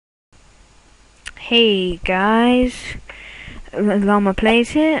Hey guys, Llama Plays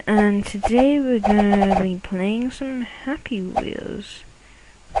here, and today we're gonna be playing some Happy Wheels.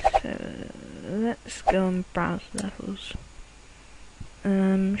 So let's go and browse levels.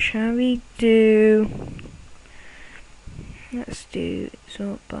 Shall we do? Let's do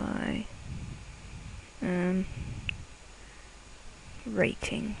sort by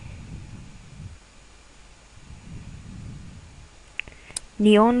rating.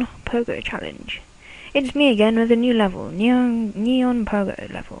 Neon Pogo Challenge. It's me again with a new level, Neon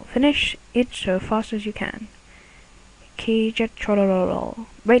Pogo level. Finish it so fast as you can. Keyjet trollolol.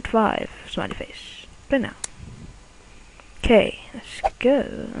 Rate 5, smiley face. Play now. Okay, let's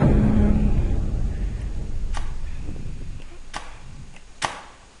go.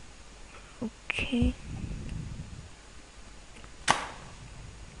 Okay.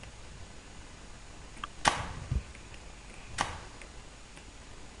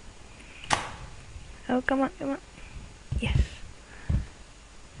 Oh, come on, come on. Yes.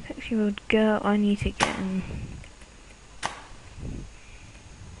 6-year-old girl, I need to get in.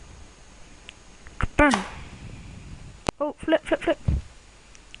 Bam! Oh, flip, flip, flip.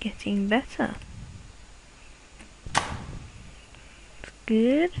 Getting better. That's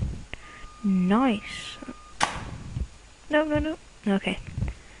good. Nice. No, no, no. Okay.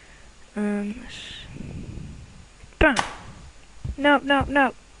 Bam! No, no,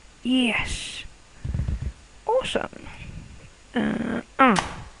 no. Yes. Awesome.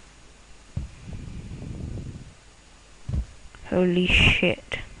 Holy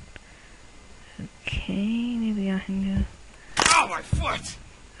shit. Okay, maybe I can go. Ow, my foot!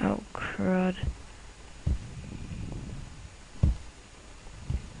 Oh, crud.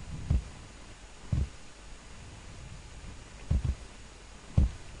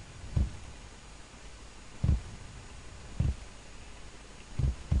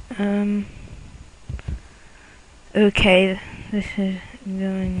 Okay, this is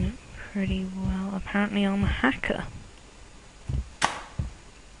going pretty well. Apparently I'm a hacker.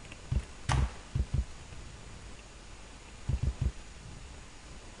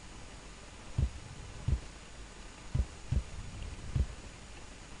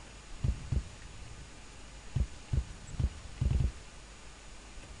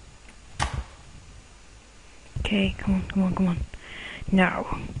 Okay, come on, come on, come on.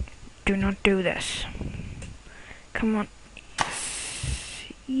 No, do not do this. Come on.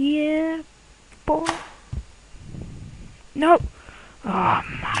 Yes. Yeah, boy. No. Oh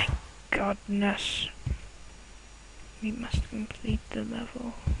my goodness. We must complete the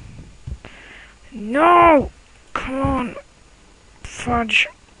level. No! Come on. Fudge.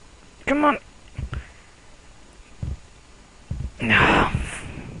 Come on. No.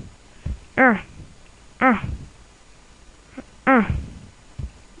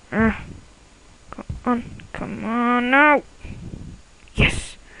 Come on, no!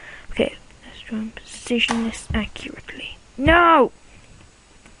 Yes! Okay, let's try and position this accurately. No!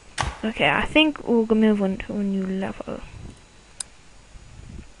 Okay, I think we'll move on to a new level.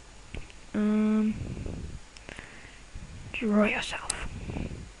 Draw yourself.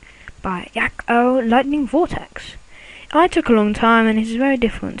 By Yak-O Lightning Vortex. I took a long time and it is very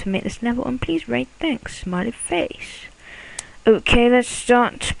difficult to make this level, and please rate thanks, smiley face. Okay, let's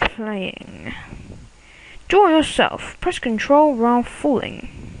start playing. Draw yourself. Press control while falling.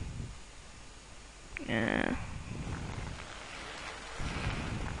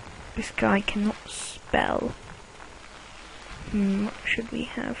 This guy cannot spell. What should we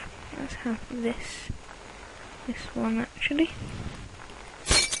have? Let's have this. This one actually.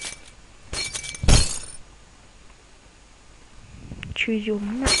 Choose your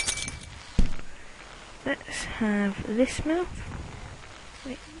mouth. Let's have this mouth.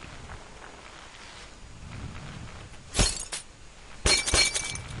 Wait.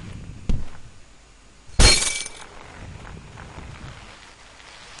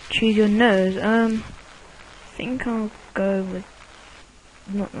 Choose your nose. I think I'll go with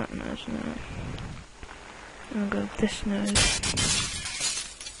not that nose. No, I'll go with this nose.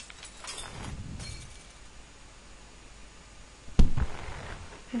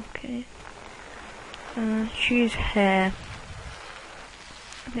 Okay. Choose hair.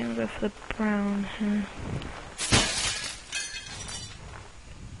 I think I'll go for the brown hair.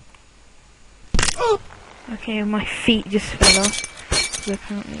 Okay, my feet just fell off. So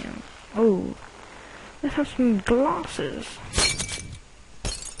apparently, oh, let's have some glasses.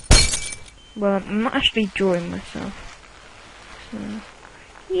 Well, I'm not actually drawing myself. So,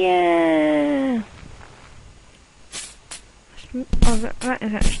 yeah. Oh, that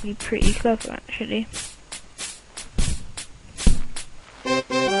is actually pretty clever, actually.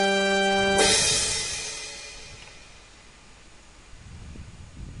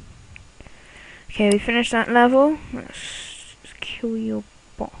 Okay, we finished that level. Let's kill your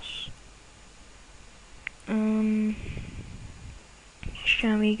boss.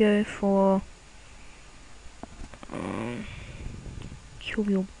 Shall we go for kill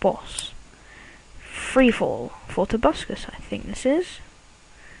your boss? Freefall for Tobuscus, I think this is.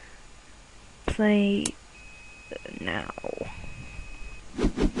 Play now.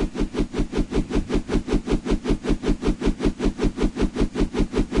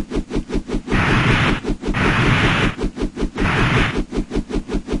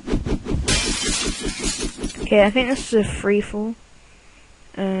 Okay, I think this is a freefall.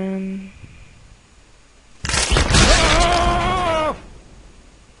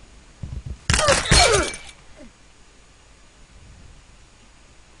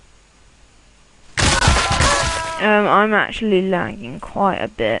 I'm actually lagging quite a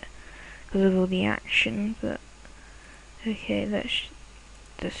bit because of all the action, but okay, let's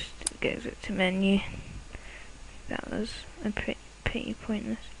just go to menu. That was a pretty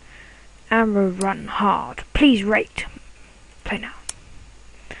pointless. Arrow run hard. Please rate. Play now.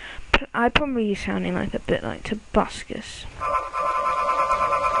 I probably sounding like a bit like Tobuscus.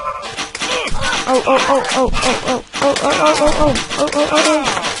 Oh.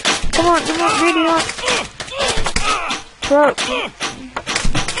 Come on, really hard. Bro.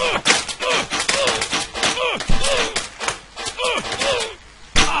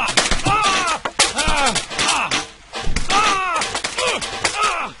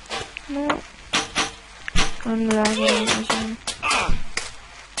 No. I'm lagging.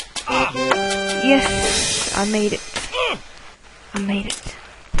 Yes, I made it.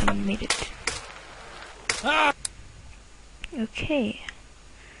 Okay.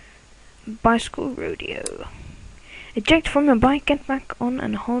 Bicycle rodeo. Eject from your bike, get back on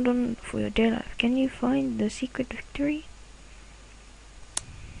and hold on for your dear life. Can you find the secret victory?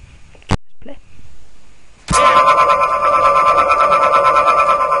 Let's play.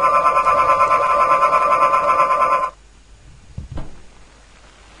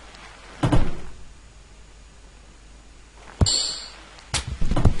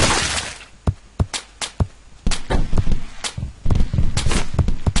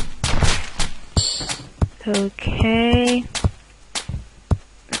 Okay,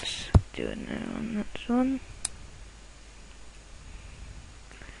 let's do it now on that one.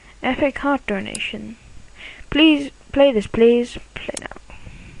 Epic heart donation. Please play this, please. Play now.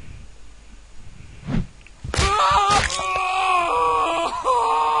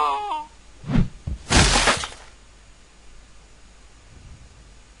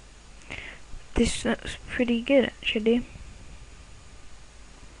 This looks pretty good actually.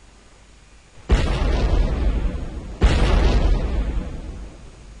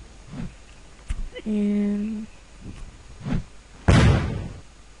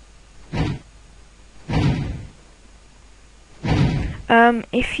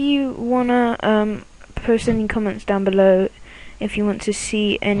 If you wanna post any comments down below if you want to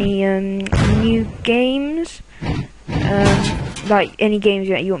see any new games, like any games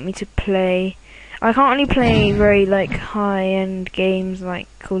that you want me to play. I can't really play very like high-end games like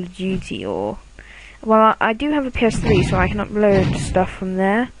Call of Duty or, well, I do have a PS3 so I can upload stuff from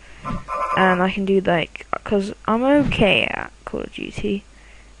there, and I can do like, because I'm okay at Call of Duty.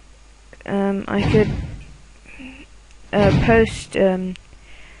 I could post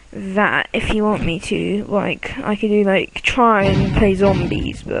that if you want me to, like I could do like try and play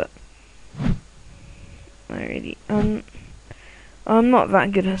zombies, but I really I'm not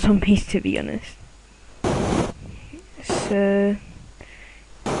that good at zombies, to be honest. So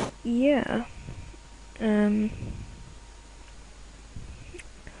yeah,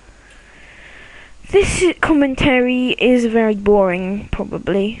 this commentary is very boring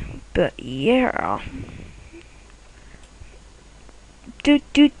probably, but yeah. Oh,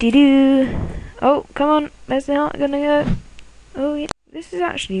 come on, where's the heart gonna go? Oh, yeah. This is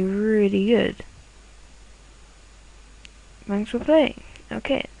actually really good. Thanks for playing.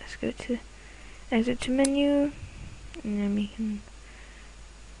 Okay, let's go to exit to menu, and then we can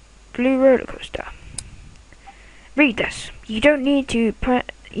blue roller coaster. Read this. You don't need press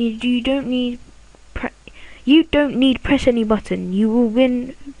any button. You will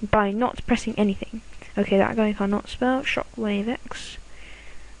win by not pressing anything. Okay, that guy cannot spell. Shockwave X.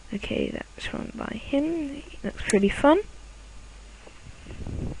 Okay, that's run by him. Looks pretty fun.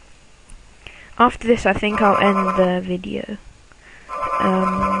 After this, I think I'll end the video.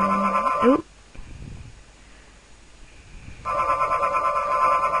 Oh.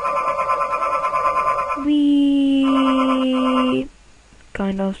 We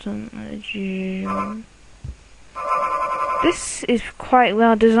kind of some. This is quite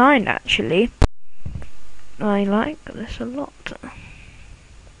well designed, actually. I like this a lot.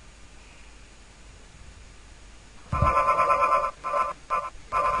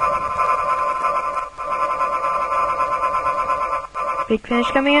 Big fish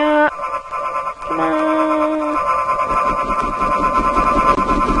coming up. Come on.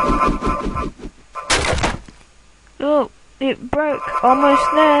 Oh, it broke.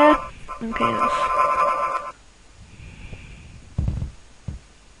 Almost there. Okay, that's...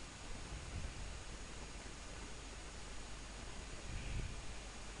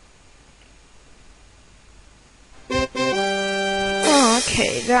 Oh,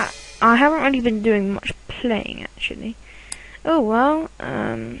 okay, that... I haven't really been doing much playing, actually. Oh, well,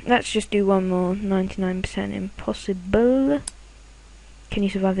 let's just do one more. 99% impossible. Can you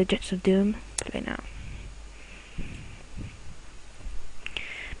survive the Jets of Doom? Play now.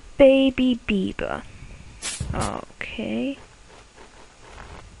 Baby Bieber. Okay.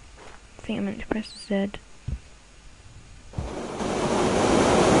 I think I meant to press Z.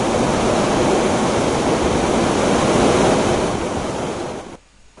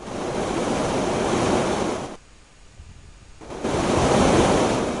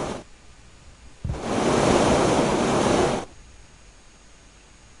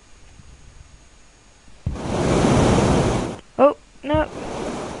 Oh, no.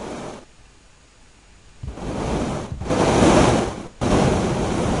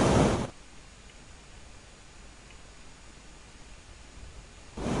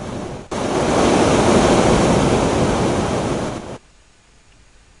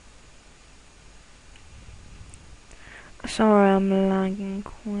 Sorry, I'm lagging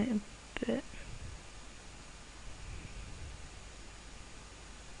quite a bit.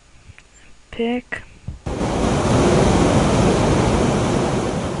 Pick.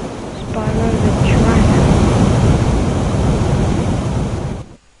 Spyro the Dragon.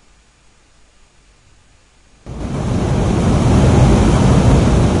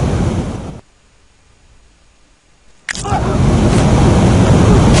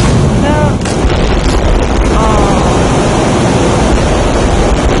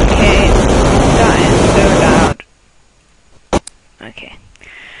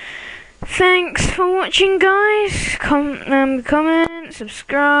 Thanks for watching, guys. Comment,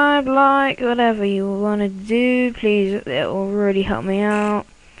 subscribe, like, whatever you want to do. Please, it will really help me out.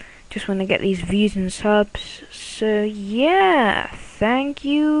 Just want to get these views and subs. So yeah, thank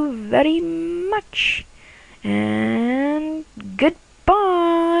you very much. And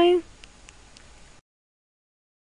goodbye.